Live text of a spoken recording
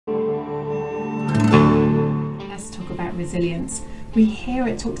about resilience. We hear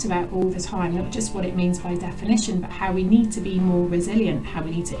it talked about all the time, not just what it means by definition, but how we need to be more resilient, how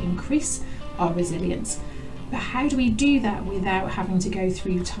we need to increase our resilience. But how do we do that without having to go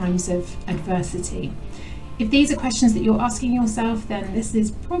through times of adversity? If these are questions that you're asking yourself, then this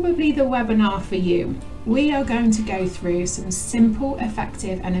is probably the webinar for you. We are going to go through some simple,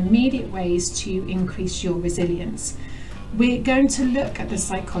 effective and immediate ways to increase your resilience. We're going to look at the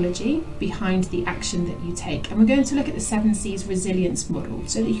psychology behind the action that you take, and we're going to look at the 7 C's resilience model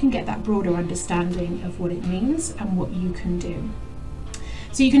so that you can get that broader understanding of what it means and what you can do.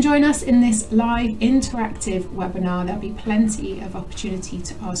 So you can join us in this live interactive webinar. There'll be plenty of opportunity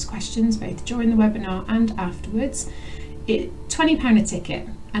to ask questions both during the webinar and afterwards. It's £20 a ticket,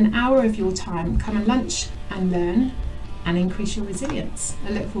 an hour of your time. Come and lunch and learn and increase your resilience.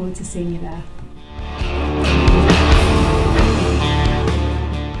 I look forward to seeing you there.